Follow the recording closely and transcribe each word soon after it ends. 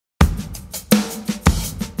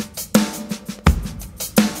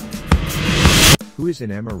Who is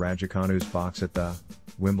in 𝗹𝗲𝗀 box at the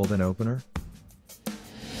Wimbledon opener?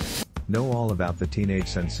 Know all about the teenage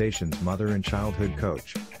sensation's mother and childhood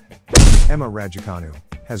coach. 𝗹𝗲𝗀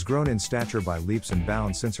has grown in stature by leaps and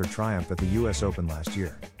bounds since her triumph at the US Open last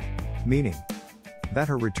year. Meaning that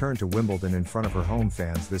her return to Wimbledon in front of her home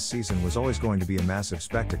fans this season was always going to be a massive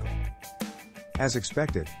spectacle. As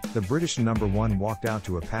expected, the British #1 walked out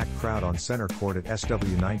to a packed crowd on center court at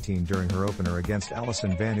SW19 during her opener against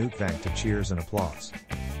Alison Van Uytvanck to cheers and applause.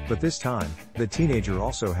 But this time, the teenager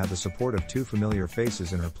also had the support of two familiar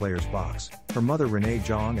faces in her player's box, her mother Renee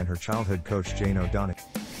Zhang and her childhood coach 𝗄𝗲𝗀𝗁.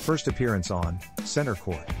 First appearance on center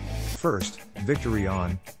court. First victory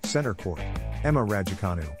on center court.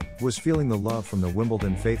 𝗹𝗲𝗀 was feeling the love from the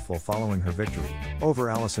Wimbledon faithful following her victory over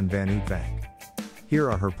Alison Van Uytvanck. Here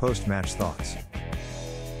are her post-match thoughts.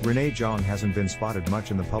 Renee Zhang hasn't been spotted much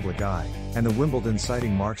in the public eye, and the Wimbledon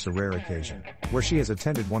sighting marks a rare occasion, where she has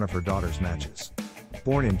attended one of her daughter's matches.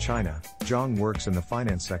 Born in China, Zhang works in the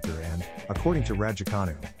finance sector and, according to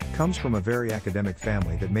Raducanu, comes from a very academic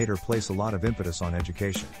family that made her place a lot of impetus on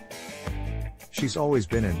education. She's always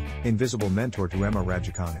been an invisible mentor to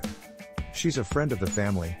𝗹𝗲𝗀. She's a friend of the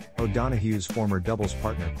family, O'Donoghue's former doubles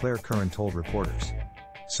partner 𝗄𝗲𝗂𝗁 told reporters.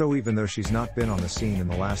 So even though she's not been on the scene in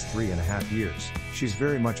the last 3.5 years, she's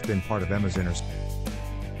very much been part of Emma's inner